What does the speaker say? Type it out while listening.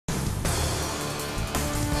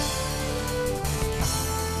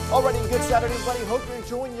Alrighty, good Saturday, everybody. Hope you're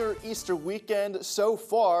enjoying your Easter weekend so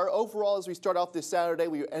far. Overall, as we start off this Saturday,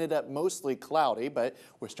 we ended up mostly cloudy, but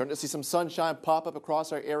we're starting to see some sunshine pop up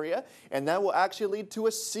across our area, and that will actually lead to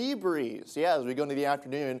a sea breeze. Yeah, as we go into the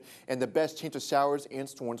afternoon, and the best chance of showers and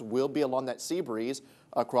storms will be along that sea breeze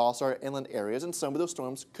across our inland areas, and some of those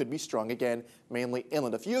storms could be strong again, mainly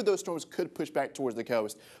inland. A few of those storms could push back towards the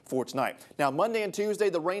coast for tonight. Now, Monday and Tuesday,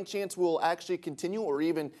 the rain chance will actually continue or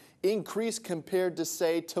even increase compared to,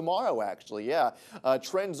 say, tomorrow, actually. Yeah,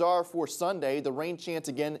 trends are for Sunday, the rain chance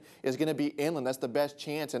again is going to be inland. That's the best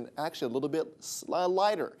chance, and actually a little bit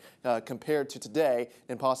lighter compared to today,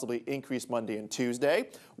 and possibly increase Monday and Tuesday.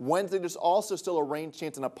 Wednesday, there's also still a rain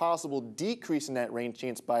chance and a possible decrease in that rain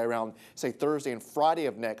chance by around, say, Thursday and Friday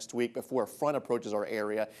of next week before a front approaches our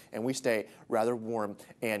area and we stay rather warm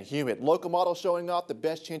and humid. Local model showing off the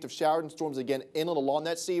best chance of showers and storms again inland along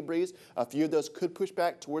that sea breeze. A few of those could push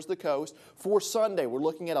back towards the coast. For Sunday, we're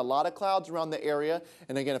looking at a lot of clouds around the area,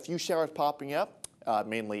 and again, a few showers popping up.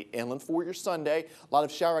 Mainly inland for your Sunday. A lot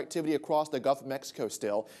of shower activity across the Gulf of Mexico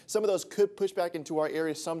still. Some of those could push back into our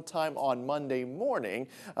area sometime on Monday morning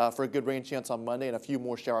for a good rain chance on Monday, and a few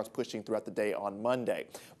more showers pushing throughout the day on Monday.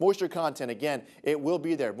 Moisture content, again, it will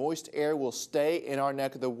be there. Moist air will stay in our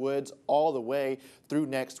neck of the woods all the way through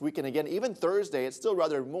next week. And again, even Thursday, it's still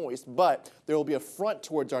rather moist, but there will be a front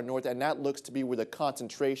towards our north, and that looks to be where the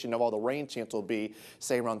concentration of all the rain chance will be,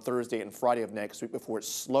 say around Thursday and Friday of next week, before it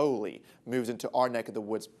slowly moves into our neck of the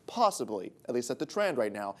woods, possibly, at least at the trend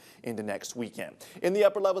right now, into next weekend. In the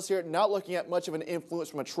upper levels here, not looking at much of an influence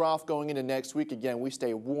from a trough going into next week. Again, we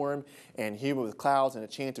stay warm and humid with clouds and a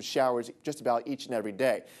chance of showers just about each and every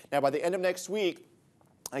day. Now, by the end of next week,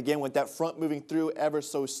 again, with that front moving through ever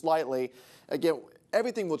so slightly, again,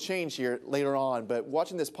 everything will change here later on, but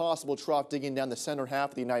watching this possible trough digging down the center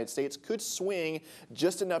half of the United States could swing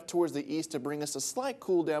just enough towards the east to bring us a slight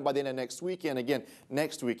cool down by the end of next weekend. Again,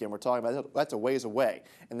 next weekend we're talking about, that's a ways away,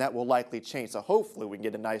 and that will likely change. So hopefully we can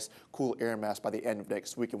get a nice cool air mass by the end of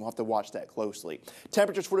next week, and we'll have to watch that closely.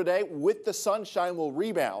 Temperatures for today with the sunshine will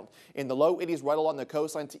rebound in the low 80s right along the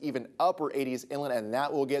coastline to even upper 80s inland, and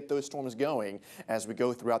that will get those storms going as we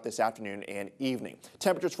go throughout this afternoon and evening.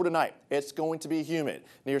 Temperatures for tonight, it's going to be humid.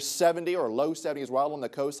 Near 70 or low 70s right along the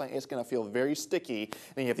coastline. It's going to feel very sticky.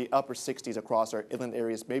 And you have the upper 60s across our inland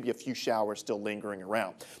areas, maybe a few showers still lingering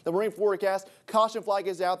around. The marine forecast, caution flag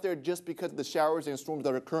is out there just because of the showers and storms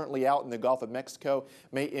that are currently out in the Gulf of Mexico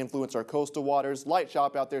may influence our coastal waters. Light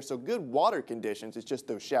shop out there, so good water conditions. It's just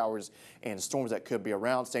those showers and storms that could be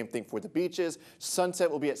around. Same thing for the beaches.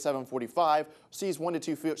 Sunset will be at 7:45. Seas 1 to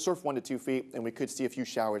 2 feet, surf 1 to 2 feet, and we could see a few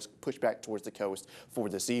showers push back towards the coast for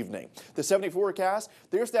this evening. The 70 forecast,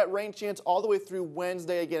 there's that rain chance all the way through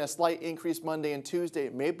Wednesday. Again, a slight increase Monday and Tuesday.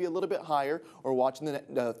 It may be a little bit higher, or watching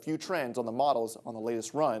the few trends on the models on the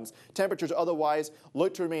latest runs. Temperatures otherwise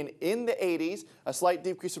look to remain in the 80s. A slight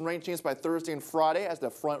decrease in rain chance by Thursday and Friday as the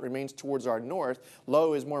front remains towards our north.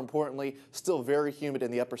 Low is, more importantly, still very humid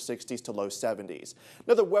in the upper 60s to low 70s.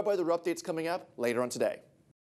 Another web weather updates coming up later on today.